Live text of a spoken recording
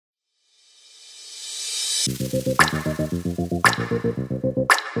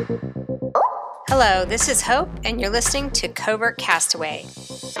Hello, this is Hope, and you're listening to Covert Castaway.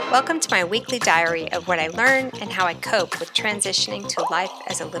 Welcome to my weekly diary of what I learn and how I cope with transitioning to life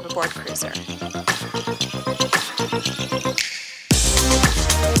as a liveaboard cruiser.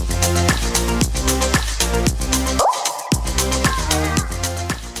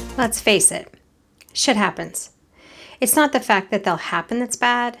 Let's face it, shit happens. It's not the fact that they'll happen that's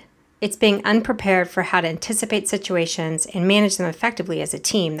bad. It's being unprepared for how to anticipate situations and manage them effectively as a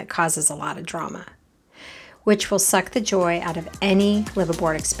team that causes a lot of drama, which will suck the joy out of any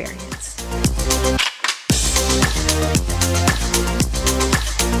liveaboard experience.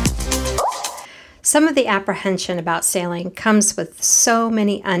 Some of the apprehension about sailing comes with so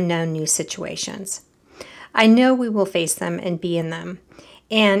many unknown new situations. I know we will face them and be in them,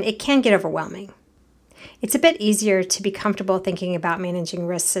 and it can get overwhelming. It's a bit easier to be comfortable thinking about managing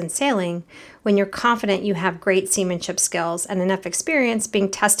risks in sailing when you're confident you have great seamanship skills and enough experience being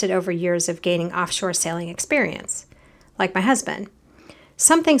tested over years of gaining offshore sailing experience, like my husband.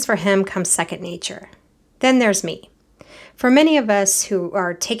 Some things for him come second nature. Then there's me. For many of us who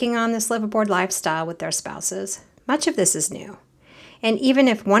are taking on this liveaboard lifestyle with their spouses, much of this is new. And even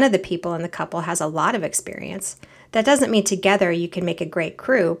if one of the people in the couple has a lot of experience, that doesn't mean together you can make a great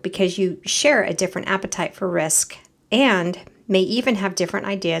crew because you share a different appetite for risk and may even have different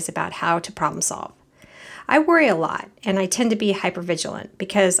ideas about how to problem solve. I worry a lot and I tend to be hypervigilant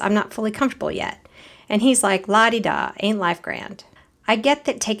because I'm not fully comfortable yet. And he's like, la-di-da, ain't life grand. I get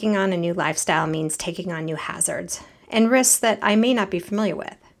that taking on a new lifestyle means taking on new hazards and risks that I may not be familiar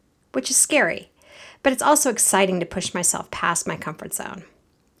with, which is scary, but it's also exciting to push myself past my comfort zone.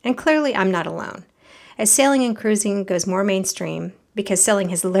 And clearly I'm not alone. As sailing and cruising goes more mainstream, because sailing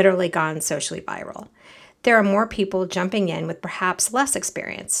has literally gone socially viral, there are more people jumping in with perhaps less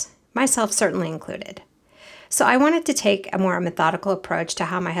experience, myself certainly included. So I wanted to take a more methodical approach to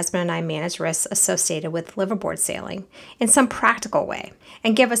how my husband and I manage risks associated with liveaboard sailing in some practical way,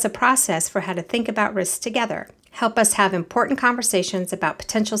 and give us a process for how to think about risks together, help us have important conversations about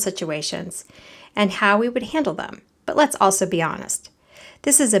potential situations, and how we would handle them. But let's also be honest.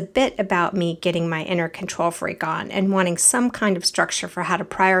 This is a bit about me getting my inner control freak on and wanting some kind of structure for how to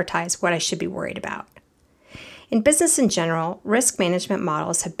prioritize what I should be worried about. In business in general, risk management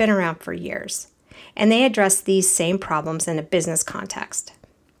models have been around for years, and they address these same problems in a business context.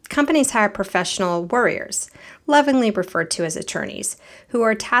 Companies hire professional worriers, lovingly referred to as attorneys, who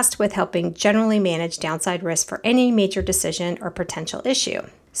are tasked with helping generally manage downside risk for any major decision or potential issue.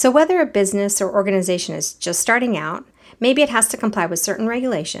 So whether a business or organization is just starting out, maybe it has to comply with certain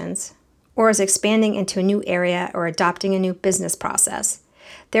regulations, or is expanding into a new area or adopting a new business process,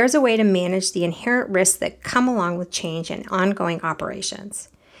 there's a way to manage the inherent risks that come along with change and ongoing operations.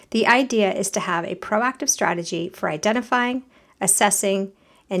 The idea is to have a proactive strategy for identifying, assessing,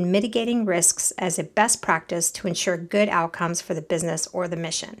 and mitigating risks as a best practice to ensure good outcomes for the business or the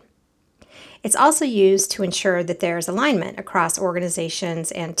mission. It's also used to ensure that there is alignment across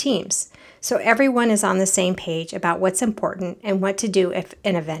organizations and teams, so everyone is on the same page about what's important and what to do if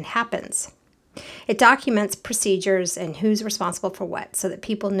an event happens. It documents procedures and who's responsible for what, so that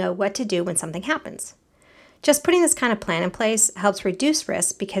people know what to do when something happens. Just putting this kind of plan in place helps reduce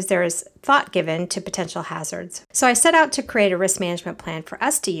risk because there is thought given to potential hazards. So I set out to create a risk management plan for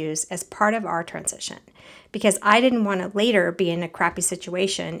us to use as part of our transition, because I didn't want to later be in a crappy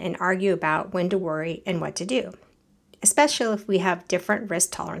situation and argue about when to worry and what to do, especially if we have different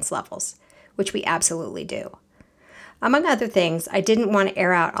risk tolerance levels, which we absolutely do. Among other things, I didn't want to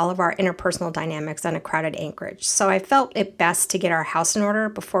air out all of our interpersonal dynamics on a crowded anchorage, so I felt it best to get our house in order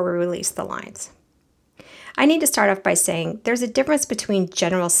before we release the lines. I need to start off by saying there's a difference between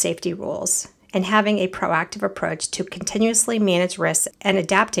general safety rules and having a proactive approach to continuously manage risks and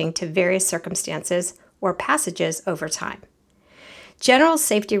adapting to various circumstances or passages over time. General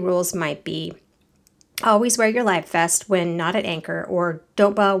safety rules might be always wear your life vest when not at anchor or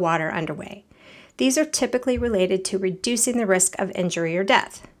don't boil water underway. These are typically related to reducing the risk of injury or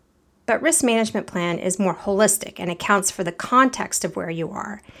death. But risk management plan is more holistic and accounts for the context of where you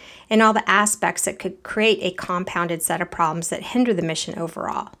are and all the aspects that could create a compounded set of problems that hinder the mission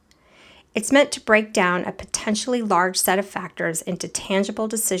overall. It's meant to break down a potentially large set of factors into tangible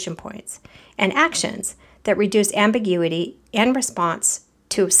decision points and actions that reduce ambiguity and response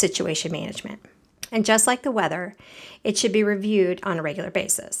to situation management. And just like the weather, it should be reviewed on a regular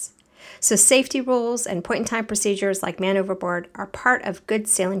basis. So safety rules and point-in-time procedures like man overboard are part of good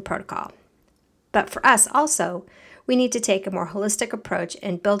sailing protocol. But for us also, we need to take a more holistic approach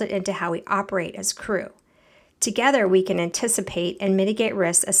and build it into how we operate as crew. Together, we can anticipate and mitigate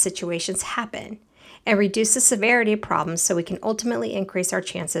risks as situations happen, and reduce the severity of problems so we can ultimately increase our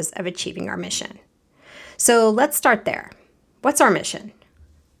chances of achieving our mission. So let's start there. What's our mission?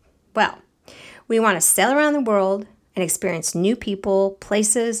 Well, we want to sail around the world and experience new people,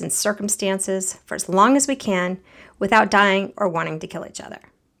 places, and circumstances for as long as we can without dying or wanting to kill each other.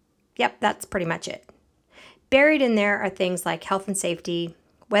 Yep, that's pretty much it. Buried in there are things like health and safety,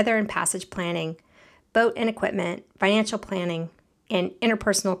 weather and passage planning, boat and equipment, financial planning, and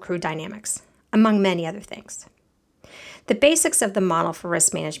interpersonal crew dynamics, among many other things. The basics of the model for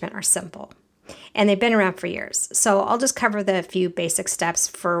risk management are simple, and they've been around for years, so I'll just cover the few basic steps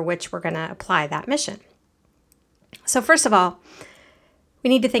for which we're going to apply that mission. So first of all, we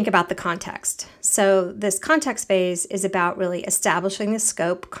need to think about the context. So this context phase is about really establishing the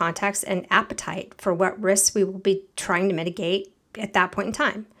scope, context, and appetite for what risks we will be trying to mitigate at that point in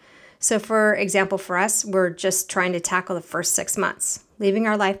time. So for example, for us, we're just trying to tackle the first 6 months, leaving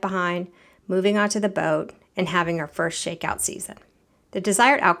our life behind, moving onto the boat, and having our first shakeout season. The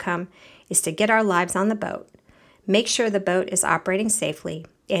desired outcome is to get our lives on the boat, make sure the boat is operating safely,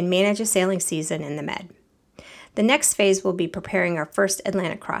 and manage a sailing season in the Med. The next phase will be preparing our first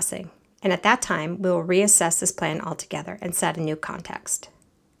Atlantic crossing, and at that time, we will reassess this plan altogether and set a new context.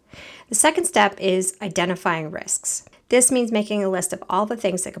 The second step is identifying risks. This means making a list of all the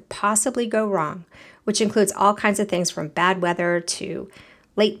things that could possibly go wrong, which includes all kinds of things from bad weather to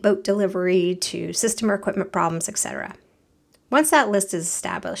late boat delivery to system or equipment problems, etc. Once that list is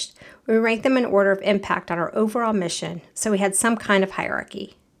established, we rank them in order of impact on our overall mission, so we had some kind of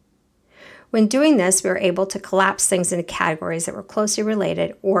hierarchy. When doing this, we were able to collapse things into categories that were closely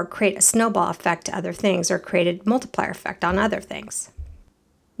related or create a snowball effect to other things or created multiplier effect on other things.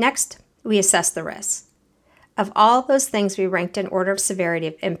 Next, we assess the risks. Of all those things we ranked in order of severity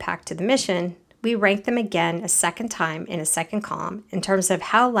of impact to the mission, we ranked them again a second time in a second column in terms of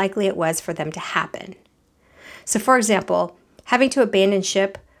how likely it was for them to happen. So for example, having to abandon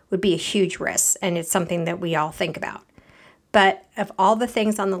ship would be a huge risk, and it's something that we all think about. But of all the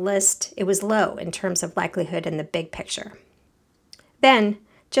things on the list, it was low in terms of likelihood in the big picture. Then,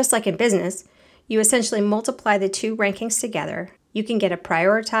 just like in business, you essentially multiply the two rankings together. You can get a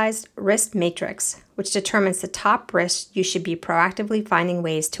prioritized risk matrix, which determines the top risks you should be proactively finding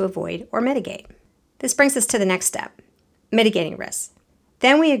ways to avoid or mitigate. This brings us to the next step, mitigating risks.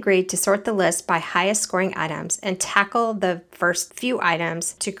 Then we agreed to sort the list by highest scoring items and tackle the first few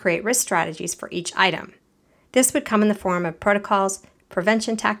items to create risk strategies for each item. This would come in the form of protocols,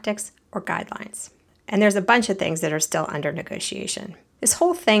 prevention tactics, or guidelines. And there's a bunch of things that are still under negotiation. This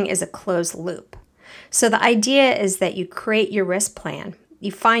whole thing is a closed loop. So the idea is that you create your risk plan.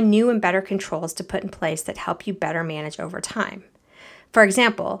 You find new and better controls to put in place that help you better manage over time. For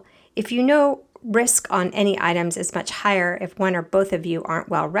example, if you know risk on any items is much higher if one or both of you aren't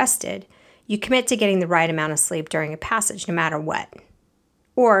well rested, you commit to getting the right amount of sleep during a passage no matter what.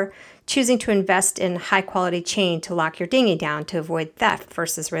 Or choosing to invest in high-quality chain to lock your dinghy down to avoid theft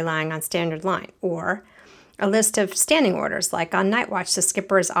versus relying on standard line. Or a list of standing orders, like on night watch, the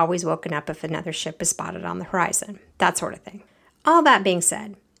skipper is always woken up if another ship is spotted on the horizon. That sort of thing. All that being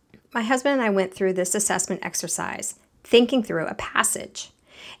said, my husband and I went through this assessment exercise, thinking through a passage,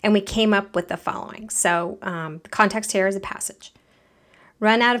 and we came up with the following. So the context here is a passage.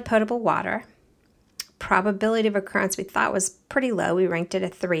 Run out of potable water. Probability of occurrence we thought was pretty low. We ranked it a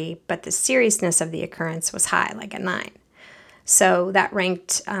 3, but the seriousness of the occurrence was high, like a 9. So that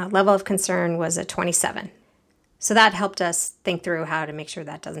ranked level of concern was a 27. So that helped us think through how to make sure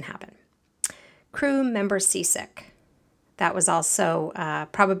that doesn't happen. Crew member seasick. That was also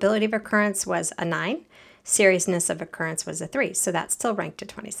probability of occurrence was a 9. Seriousness of occurrence was a 3. So that still ranked a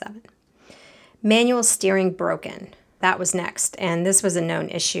 27. Manual steering broken. That was next, and this was a known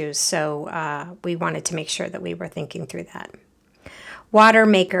issue, so we wanted to make sure that we were thinking through that. Water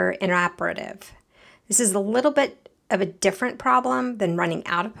maker inoperative. This is a little bit of a different problem than running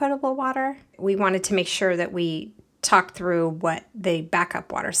out of potable water. We wanted to make sure that we talked through what the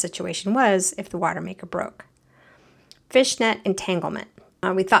backup water situation was if the water maker broke. Fishnet entanglement.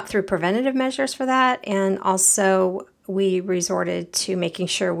 We thought through preventative measures for that, and also we resorted to making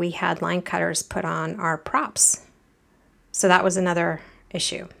sure we had line cutters put on our props. So that was another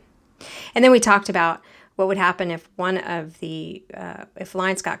issue. And then we talked about what would happen if if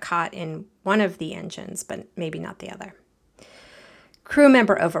lines got caught in one of the engines, but maybe not the other. Crew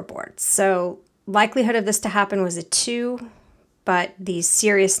member overboard. So likelihood of this to happen was a 2, but the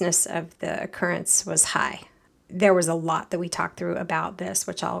seriousness of the occurrence was high. There was a lot that we talked through about this,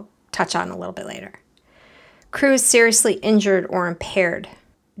 which I'll touch on a little bit later. Crew is seriously injured or impaired.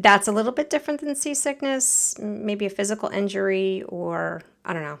 That's a little bit different than seasickness, maybe a physical injury or,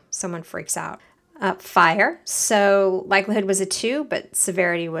 I don't know, someone freaks out. Fire. So likelihood was a 2, but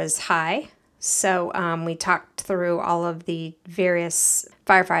severity was high. So we talked through all of the various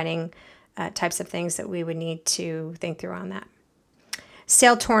firefighting types of things that we would need to think through on that.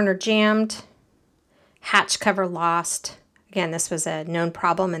 Sail torn or jammed, hatch cover lost. Again, this was a known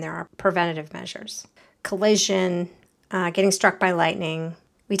problem and there are preventative measures. Collision, getting struck by lightning.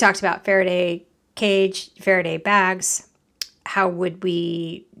 We talked about Faraday cage, Faraday bags.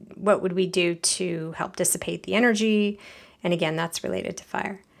 What would we do to help dissipate the energy? And again, that's related to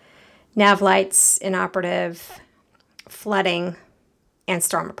fire. Nav lights, inoperative, flooding, and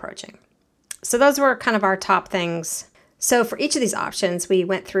storm approaching. So those were kind of our top things. So for each of these options, we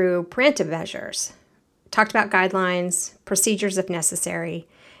went through preemptive measures, talked about guidelines, procedures if necessary,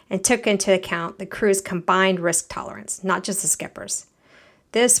 and took into account the crew's combined risk tolerance, not just the skipper's.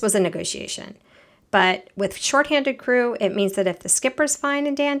 This was a negotiation. But with shorthanded crew, it means that if the skipper's fine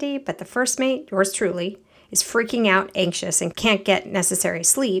and dandy, but the first mate, yours truly, is freaking out, anxious, and can't get necessary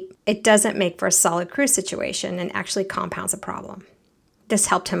sleep, it doesn't make for a solid crew situation and actually compounds a problem. This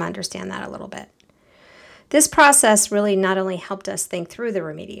helped him understand that a little bit. This process really not only helped us think through the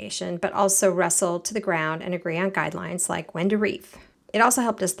remediation, but also wrestle to the ground and agree on guidelines like when to reef. It also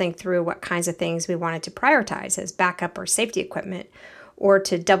helped us think through what kinds of things we wanted to prioritize as backup or safety equipment, or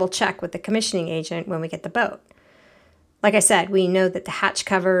to double check with the commissioning agent when we get the boat. Like I said, we know that the hatch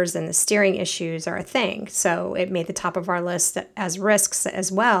covers and the steering issues are a thing, so it made the top of our list as risks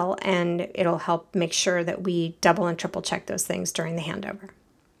as well, and it'll help make sure that we double and triple check those things during the handover.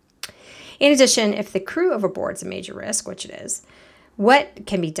 In addition, if the crew overboard is a major risk, which it is, what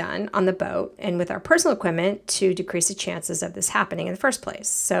can be done on the boat and with our personal equipment to decrease the chances of this happening in the first place?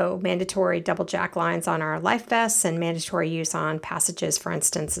 So mandatory double jack lines on our life vests and mandatory use on passages, for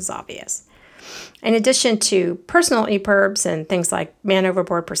instance, is obvious. In addition to personal EPIRBs and things like man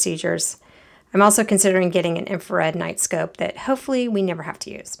overboard procedures, I'm also considering getting an infrared night scope that hopefully we never have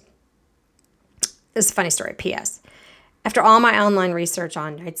to use. This is a funny story, P.S. After all my online research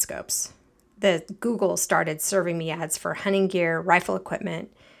on night scopes, the Google started serving me ads for hunting gear, rifle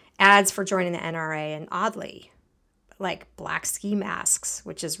equipment, ads for joining the NRA, and oddly, like black ski masks,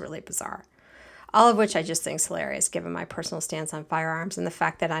 which is really bizarre. All of which I just think is hilarious given my personal stance on firearms and the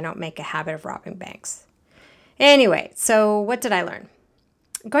fact that I don't make a habit of robbing banks. Anyway, so what did I learn?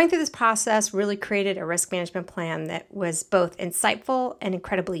 Going through this process really created a risk management plan that was both insightful and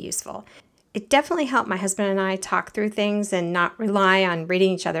incredibly useful. It definitely helped my husband and I talk through things and not rely on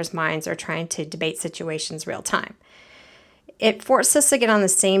reading each other's minds or trying to debate situations real time. It forced us to get on the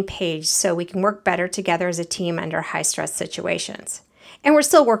same page so we can work better together as a team under high-stress situations. And we're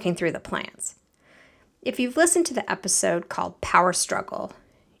still working through the plans. If you've listened to the episode called Power Struggle,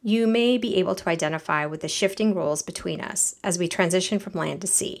 you may be able to identify with the shifting roles between us as we transition from land to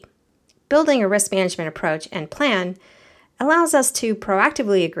sea. Building a risk management approach and plan allows us to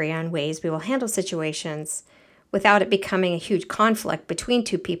proactively agree on ways we will handle situations without it becoming a huge conflict between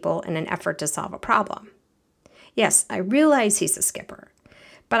two people in an effort to solve a problem. Yes, I realize he's a skipper,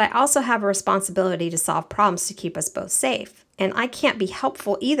 but I also have a responsibility to solve problems to keep us both safe, and I can't be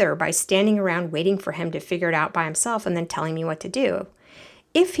helpful either by standing around waiting for him to figure it out by himself and then telling me what to do,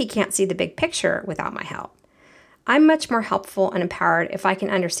 if he can't see the big picture without my help. I'm much more helpful and empowered if I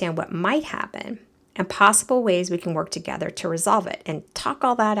can understand what might happen and possible ways we can work together to resolve it and talk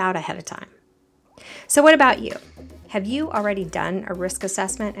all that out ahead of time. So what about you? Have you already done a risk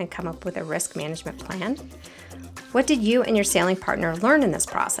assessment and come up with a risk management plan? What did you and your sailing partner learn in this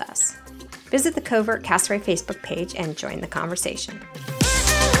process? Visit the Covert Castaway Facebook page and join the conversation.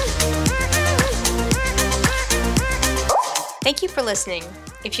 Thank you for listening.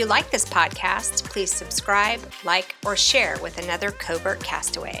 If you like this podcast, please subscribe, like, or share with another Covert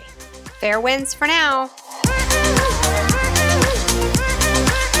Castaway. Fair winds for now.